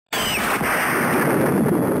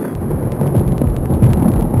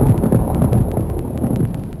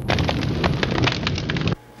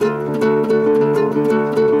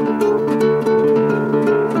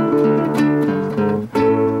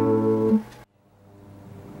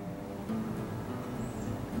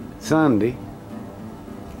Sunday.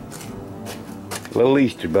 Little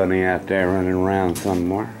Easter bunny out there running around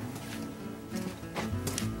somewhere.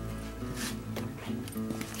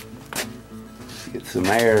 Get some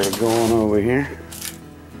air going over here.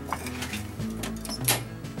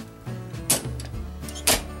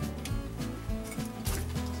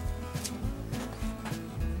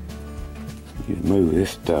 You move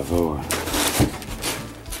this stuff over.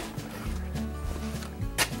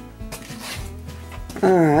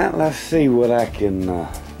 Alright, let's see what I can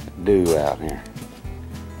do out here.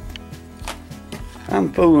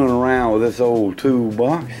 I'm fooling around with this old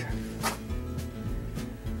toolbox.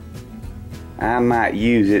 I might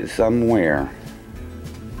use it somewhere.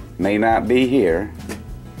 May not be here,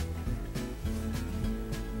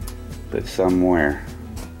 but somewhere.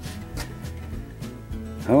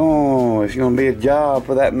 Oh, it's gonna be a job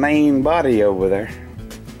for that main body over there.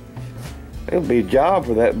 It'll be a job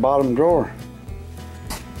for that bottom drawer.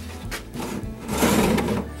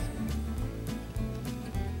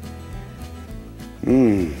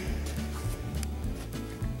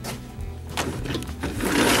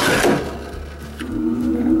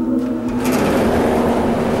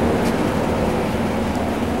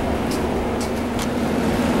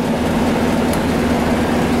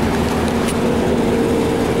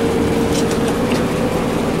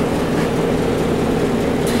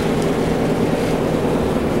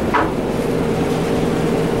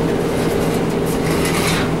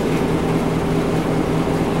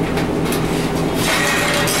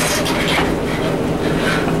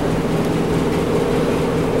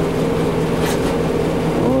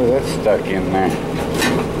 Stuck in there.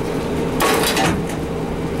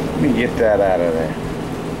 Let me get that out of there.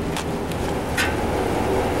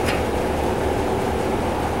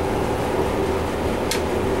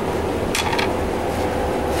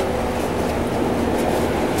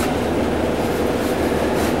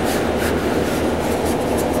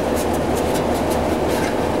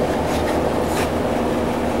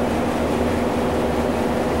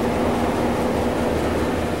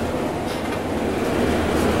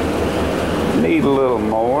 Need a little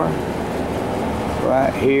more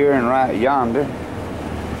right here and right yonder.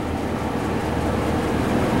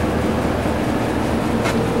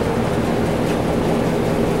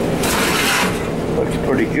 Looks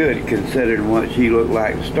pretty good considering what she looked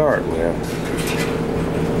like to start with.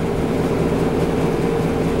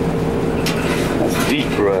 That's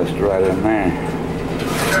deep rust right in there.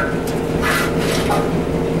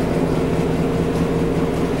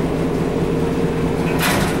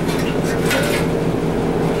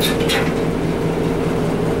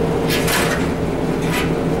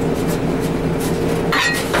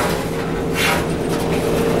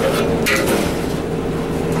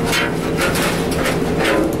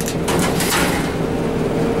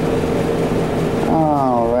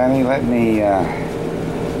 Let me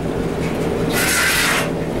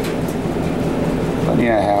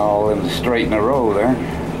all in straighten a row there.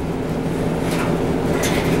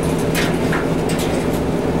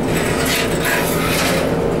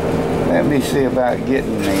 Let me see about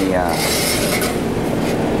getting the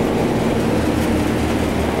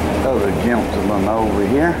other gentleman over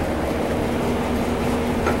here.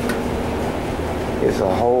 It's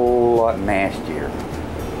a whole lot nastier.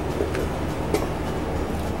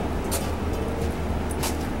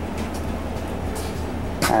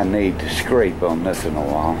 I need to scrape on this in a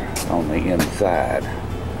while, on the inside.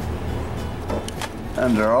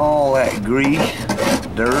 Under all that grease,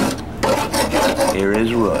 dirt, there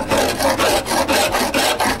is rust.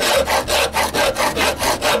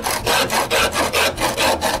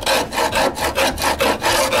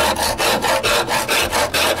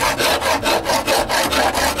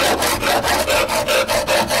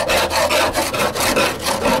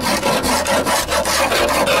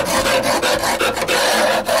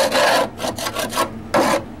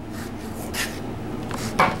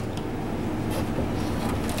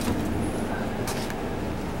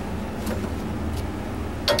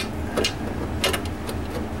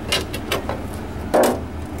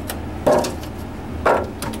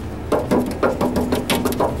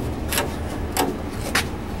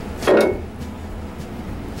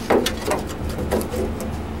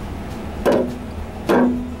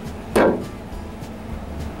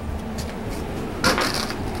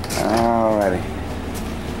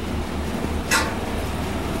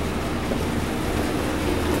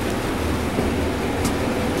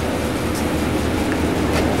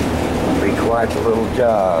 Quite a little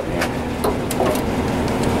job here.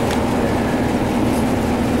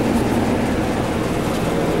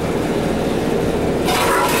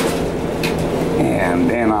 And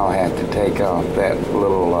then I'll have to take off that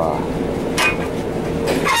little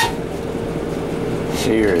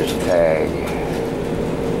Sears tag.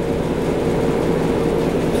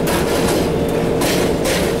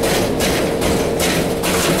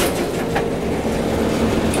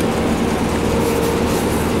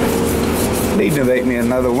 Need to make me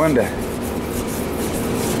another window.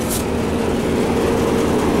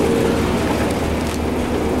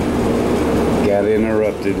 Got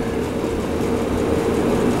interrupted.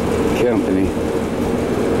 Company.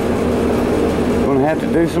 Gonna have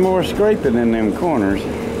to do some more scraping in them corners.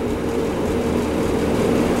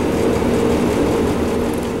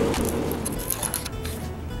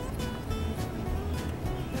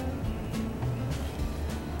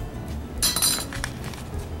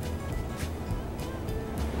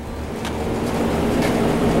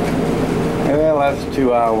 Well, that's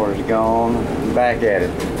 2 hours gone. Back at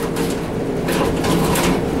it.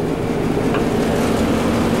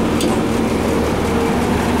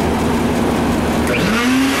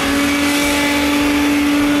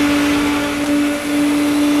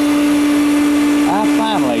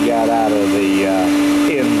 Got out of the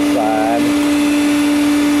inside.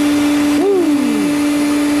 Woo.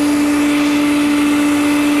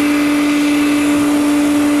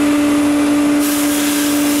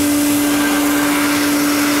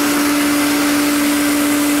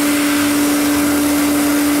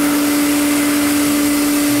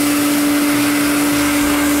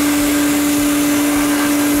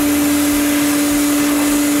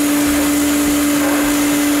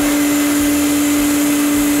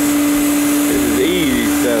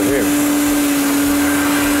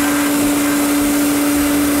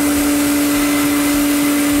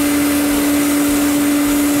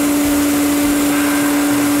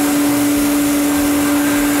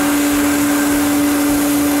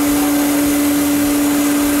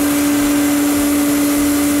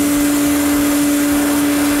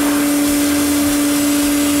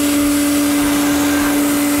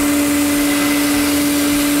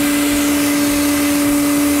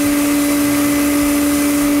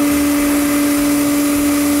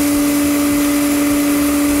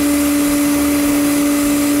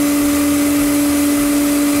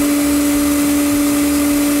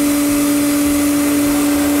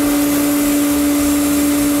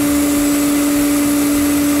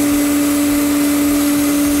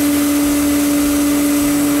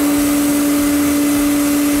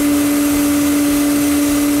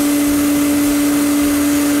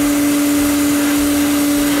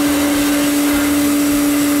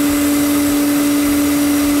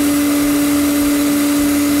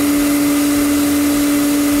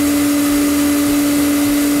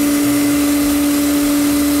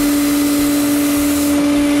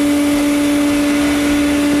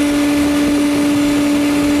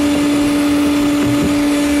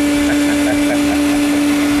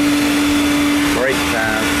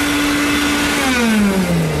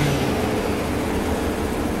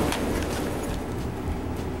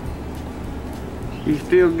 She's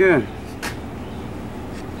still good.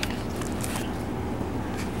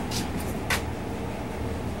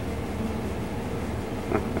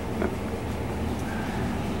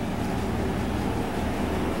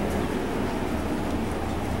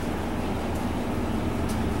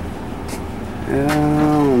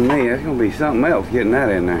 Oh man, that's gonna be something else getting that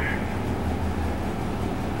in there.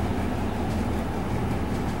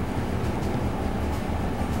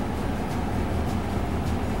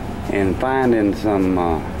 And finding some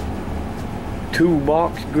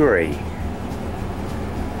toolbox gray.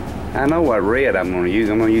 I know what red I'm going to use.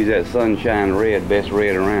 I'm going to use that sunshine red, best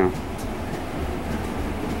red around.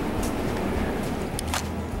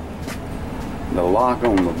 The lock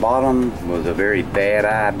on the bottom was a very bad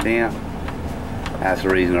idea. That's the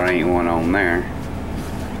reason there ain't one on there.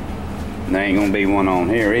 And there ain't going to be one on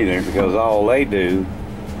here either, because all they do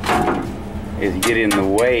is get in the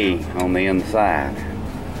way on the inside.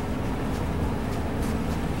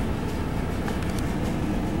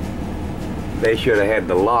 They should have had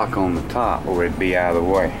the lock on the top where it'd be out of the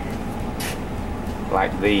way.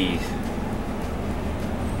 Like these.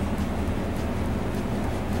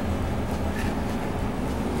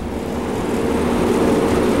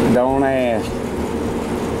 Don't ask.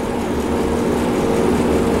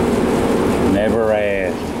 Never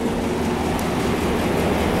ask.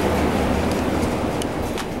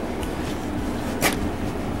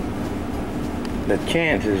 The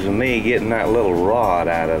chances of me getting that little rod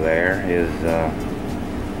out of there is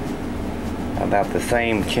about the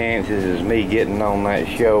same chances as me getting on that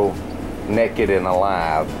show naked and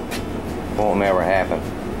alive. Won't never happen.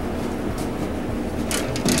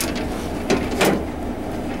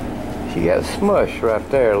 She got smushed right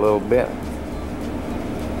there a little bit.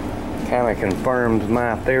 Kind of confirms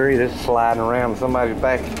my theory. This is sliding around somebody's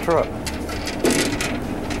back of the truck.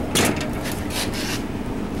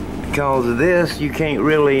 Because of this, you can't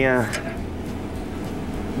really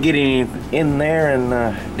get any in there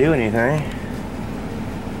and do anything.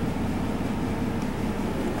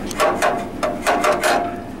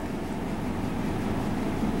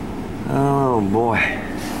 Oh boy.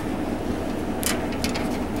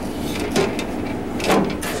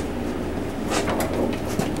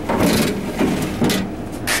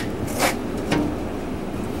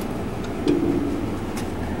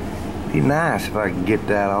 Be nice if I could get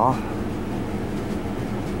that off.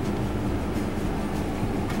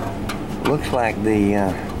 Looks like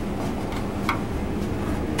the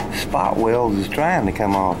spot weld is trying to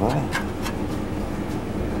come off of it.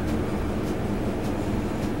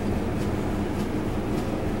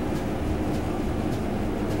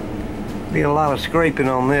 Be a lot of scraping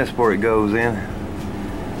on this before it goes in.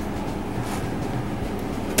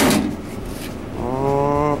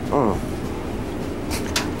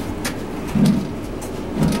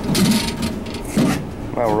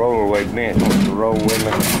 My roller weight bench wants to roll with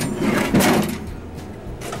me.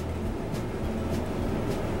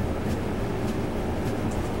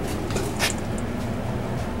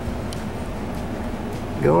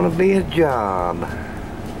 Gonna be a job.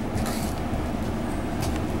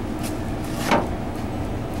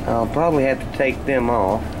 I'll probably have to take them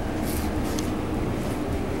off.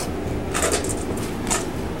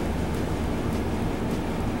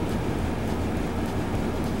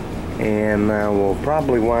 And I will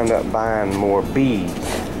probably wind up buying more beads.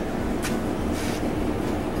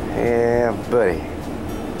 Yeah, buddy.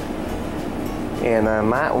 And I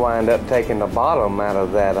might wind up taking the bottom out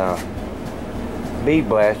of that bead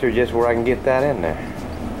blaster just where I can get that in there.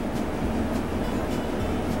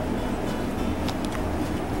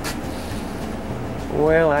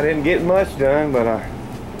 Well, I didn't get much done, but I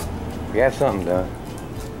got something done.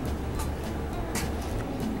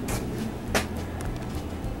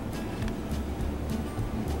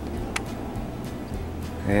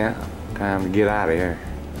 Yeah, time to get out of here.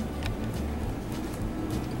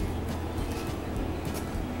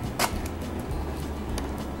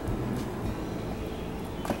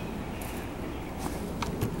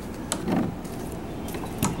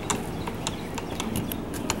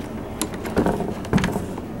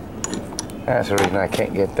 That's the reason I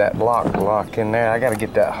can't get that block locked in there. I gotta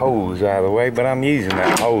get that hose out of the way, but I'm using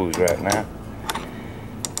that hose right now.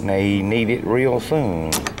 And they need it real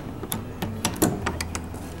soon.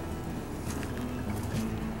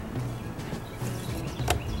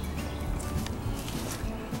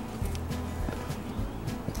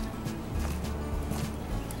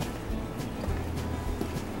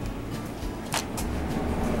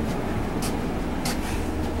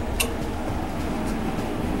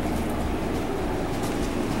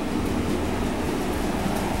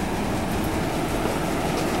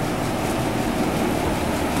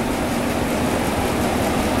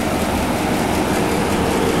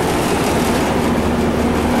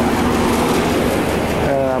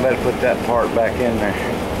 Put that part back in there.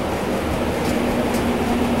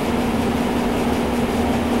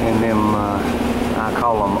 And them, I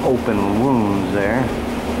call them open wounds there.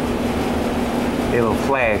 It'll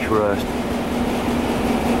flash rust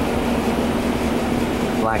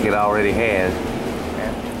like it already has.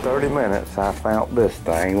 After 30 minutes, I found this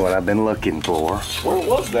thing, what I've been looking for. Where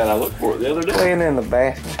was that? I looked for it the other day. Laying in the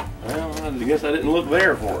basket. Well, I guess I didn't look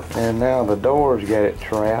there for it. And now the door's got it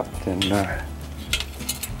trapped, and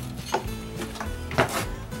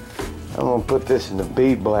I'm gonna put this in the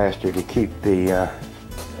bead blaster to keep the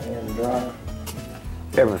Dry.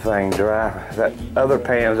 everything dry. That other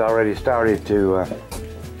pan's already started to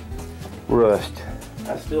rust.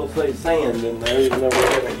 I still say sand in there, even though we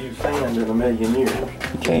haven't used sand in a million years.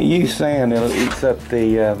 You can't use sand, it eats up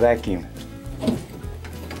the vacuum.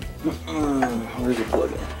 Where's the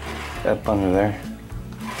plug in? Up under there.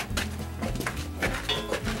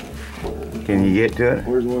 Can you get to it?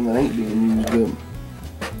 Where's the one that ain't being used good?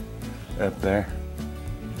 Up there.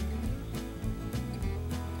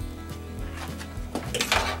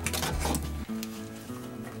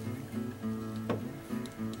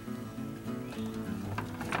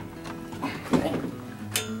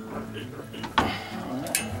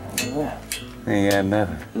 Ain't got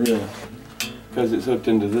nothing. Yeah, because it's hooked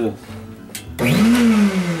into this.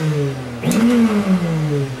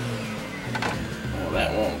 Well,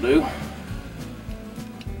 that won't do.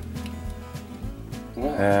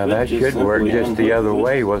 Well, That should work just the other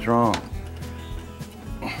way. What's wrong?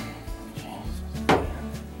 I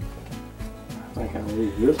think I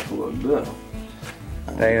need this plugged up.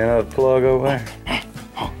 Ain't another plug over there?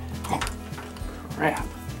 crap.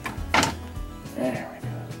 There we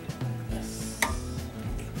go. Yes.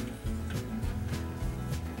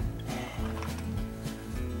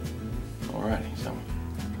 Alrighty, so.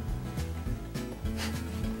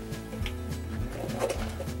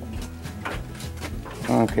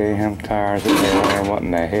 Okay, I'm tired of it. What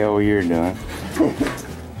in the hell you're doing?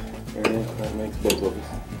 Yeah, that makes both of us.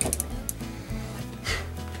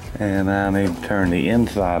 And I need to turn the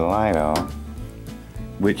inside light off,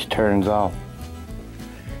 which turns off.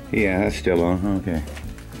 Yeah, that's still on. Okay.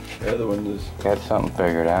 The other one is. Got something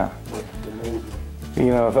figured out. You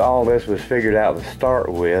know, if all this was figured out to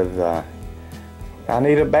start with, I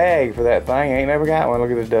need a bag for that thing. Ain't never got one.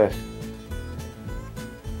 Look at the dust.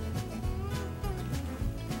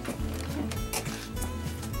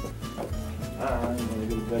 I'm gonna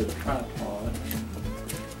get a better tripod.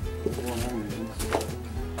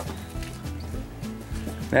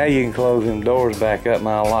 Now you can close them doors back up and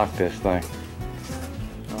I'll lock this thing.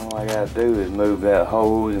 All I gotta do is move that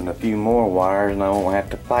hose and a few more wires and I won't have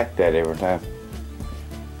to fight that every time.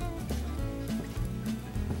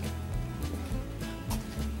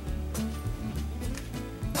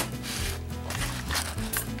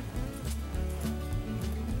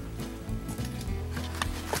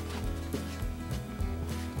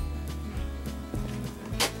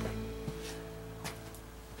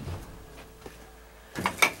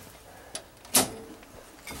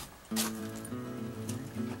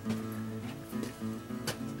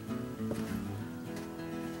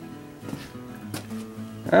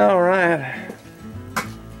 All right,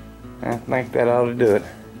 I think that ought to do it.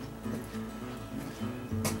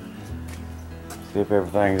 See if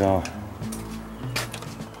everything's on.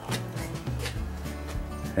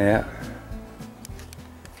 Yeah.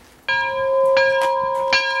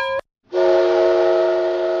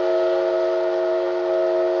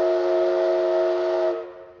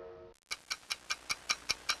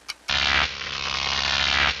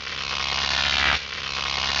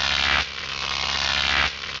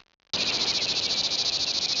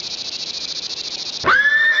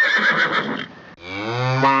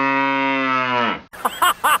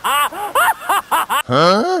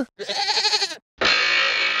 Huh?